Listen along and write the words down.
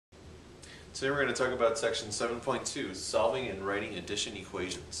Today we're going to talk about section 7.2, solving and writing addition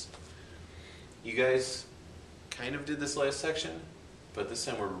equations. You guys kind of did this last section, but this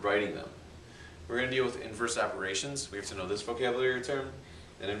time we're writing them. We're going to deal with inverse operations. We have to know this vocabulary term.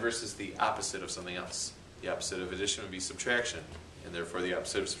 And inverse is the opposite of something else. The opposite of addition would be subtraction, and therefore the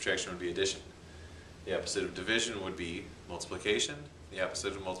opposite of subtraction would be addition. The opposite of division would be multiplication. The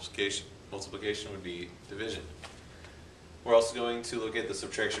opposite of multiplication would be division. We're also going to look at the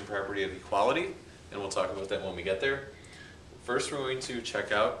subtraction property of equality, and we'll talk about that when we get there. First, we're going to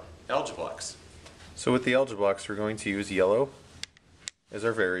check out algebra blocks. So with the algebra blocks, we're going to use yellow as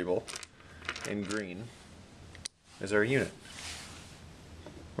our variable and green as our unit.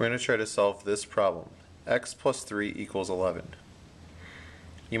 We're going to try to solve this problem. X plus 3 equals 11.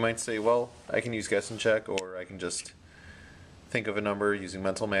 You might say, well, I can use guess and check, or I can just think of a number using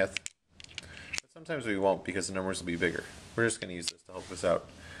mental math. But sometimes we won't because the numbers will be bigger. We're just going to use this to help us out.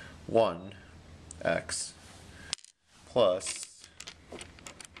 1x plus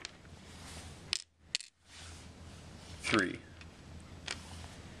 3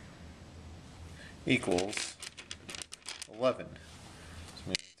 equals 11. So we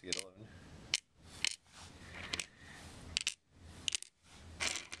need to get 11.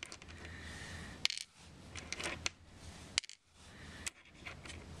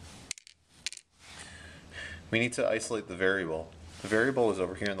 We need to isolate the variable. The variable is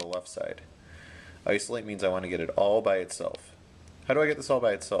over here on the left side. Isolate means I want to get it all by itself. How do I get this all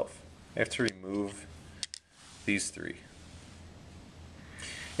by itself? I have to remove these three.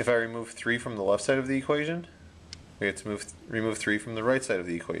 If I remove 3 from the left side of the equation, we have to remove 3 from the right side of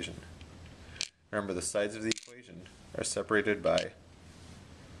the equation. Remember, the sides of the equation are separated by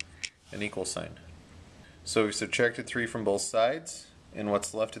an equal sign. So we've subtracted 3 from both sides, and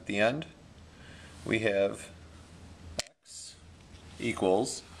what's left at the end? We have x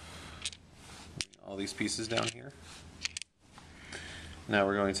equals all these pieces down here. Now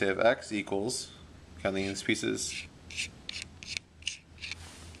we're going to have x equals, counting these pieces,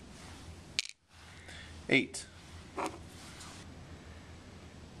 8.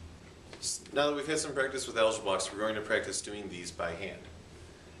 Now that we've had some practice with algebra blocks, we're going to practice doing these by hand.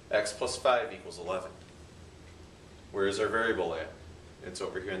 X plus 5 equals 11. Where is our variable at? It's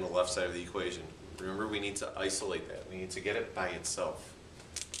over here on the left side of the equation. Remember, we need to isolate that. We need to get it by itself.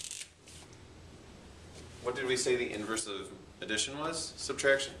 What did we say the inverse of addition was?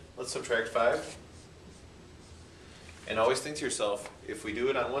 Subtraction. Let's subtract 5. And always think to yourself, if we do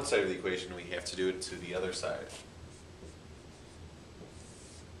it on one side of the equation, we have to do it to the other side.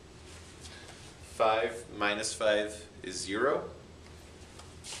 5 minus 5 is 0.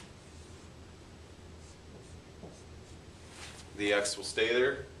 The x will stay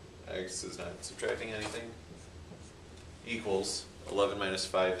there. X is not subtracting anything. Equals 11 minus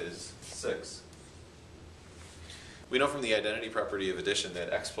 5 is 6. We know from the identity property of addition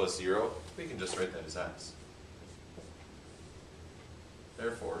that x plus 0, we can just write that as x.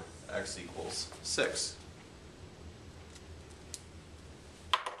 Therefore, x equals 6.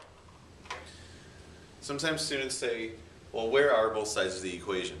 Sometimes students say, well, where are both sides of the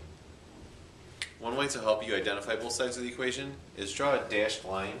equation? One way to help you identify both sides of the equation is draw a dashed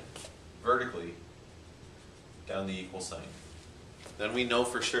line vertically down the equal sign. Then we know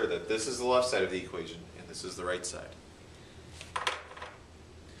for sure that this is the left side of the equation and this is the right side.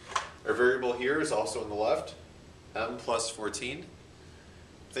 Our variable here is also on the left, m plus 14.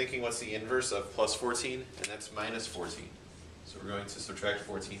 Thinking what's the inverse of plus 14, and that's minus 14. So we're going to subtract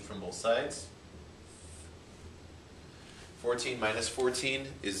 14 from both sides. 14 minus 14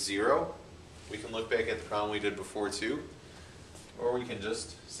 is 0. We can look back at the problem we did before too. Or we can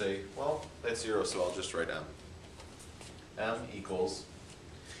just say, well, that's 0, so I'll just write m. M equals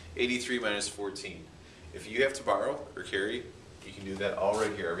 83 minus 14. If you have to borrow or carry, you can do that all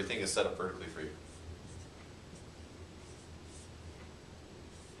right here. Everything is set up vertically for you.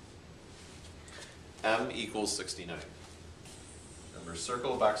 M equals 69. Remember,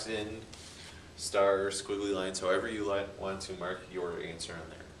 circle, box in, star, squiggly lines, however you want to mark your answer on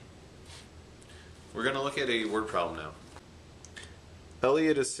there. We're going to look at a word problem now.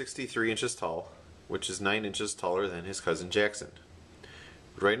 Elliot is 63 inches tall, which is 9 inches taller than his cousin Jackson.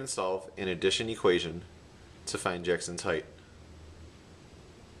 Write and solve an addition equation to find Jackson's height.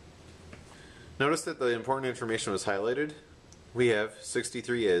 Notice that the important information was highlighted. We have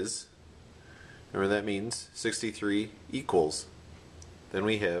 63 is, remember that means 63 equals. Then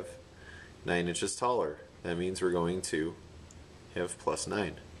we have 9 inches taller. That means we're going to have plus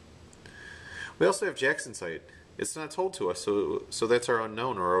 9. We also have Jackson's height. It's not told to us, so that's our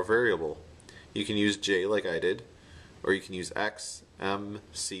unknown or our variable. You can use j like I did, or you can use x, m,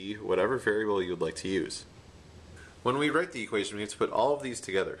 c, whatever variable you would like to use. When we write the equation, we have to put all of these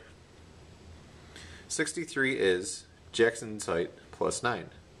together. 63 is Jackson's height plus 9,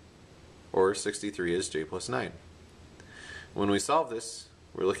 or 63 is j plus 9. When we solve this,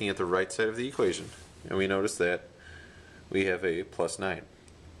 we're looking at the right side of the equation, and we notice that we have a plus 9.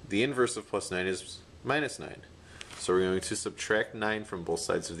 The inverse of plus 9 is minus 9, so we're going to subtract 9 from both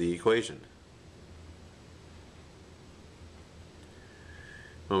sides of the equation.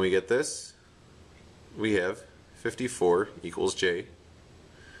 When we get this, we have 54 equals j.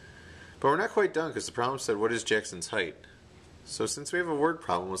 But we're not quite done because the problem said, what is Jackson's height? So since we have a word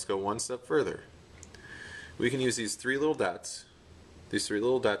problem, let's go one step further. We can use these three little dots. These three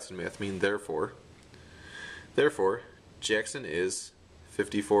little dots in math mean therefore. Therefore, Jackson is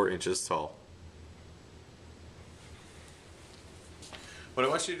 54 inches tall. What I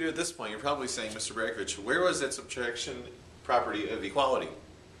want you to do at this point, you're probably saying, Mr. Brakovich, where was that subtraction property of equality?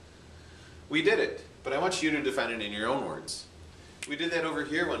 We did it, but I want you to define it in your own words. We did that over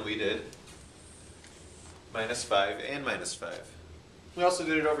here when we did minus 5 and minus 5. We also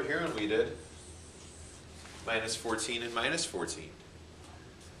did it over here when we did minus 14 and minus 14.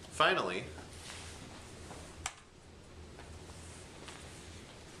 Finally,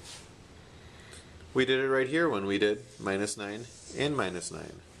 we did it right here when we did minus 9 and minus 9.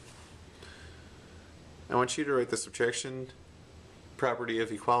 I want you to write the subtraction property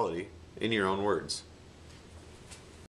of equality in your own words.